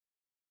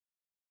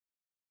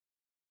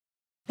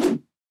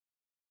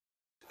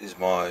is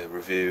my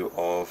review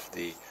of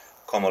the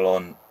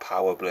Komelon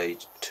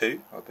Powerblade 2.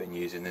 I've been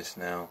using this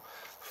now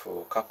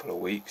for a couple of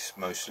weeks,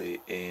 mostly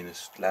in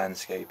a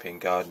landscaping,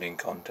 gardening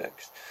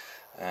context.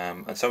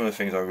 And some of the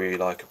things I really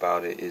like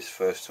about it is,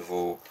 first of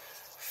all,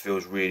 it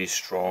feels really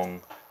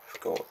strong.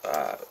 It's got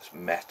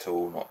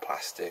metal, not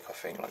plastic. I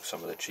think like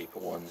some of the cheaper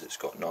ones, it's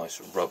got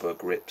nice rubber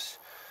grips.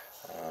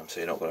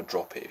 So you're not going to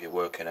drop it if you're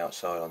working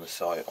outside on the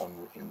site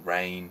in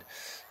rain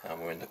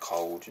or in the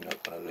cold. You're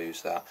not going to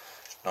lose that.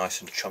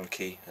 Nice and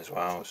chunky as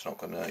well. It's not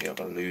going to, you're not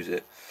going to lose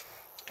it.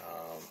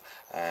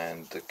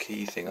 And the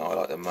key thing I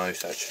like the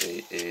most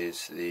actually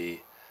is the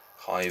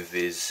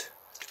hi-vis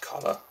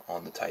colour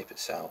on the tape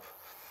itself.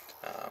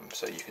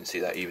 So you can see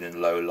that even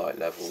in low light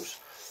levels.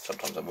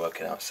 Sometimes I'm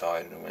working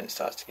outside and when it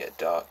starts to get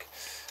dark,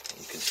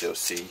 you can still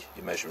see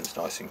your measurements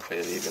nice and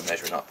clearly if you're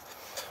measuring up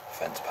a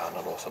fence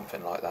panel or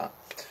something like that.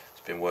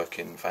 It's been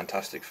working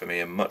fantastic for me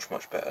and much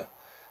better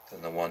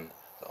than the one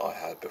that I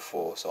had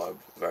before, so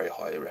I very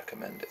highly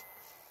recommend it.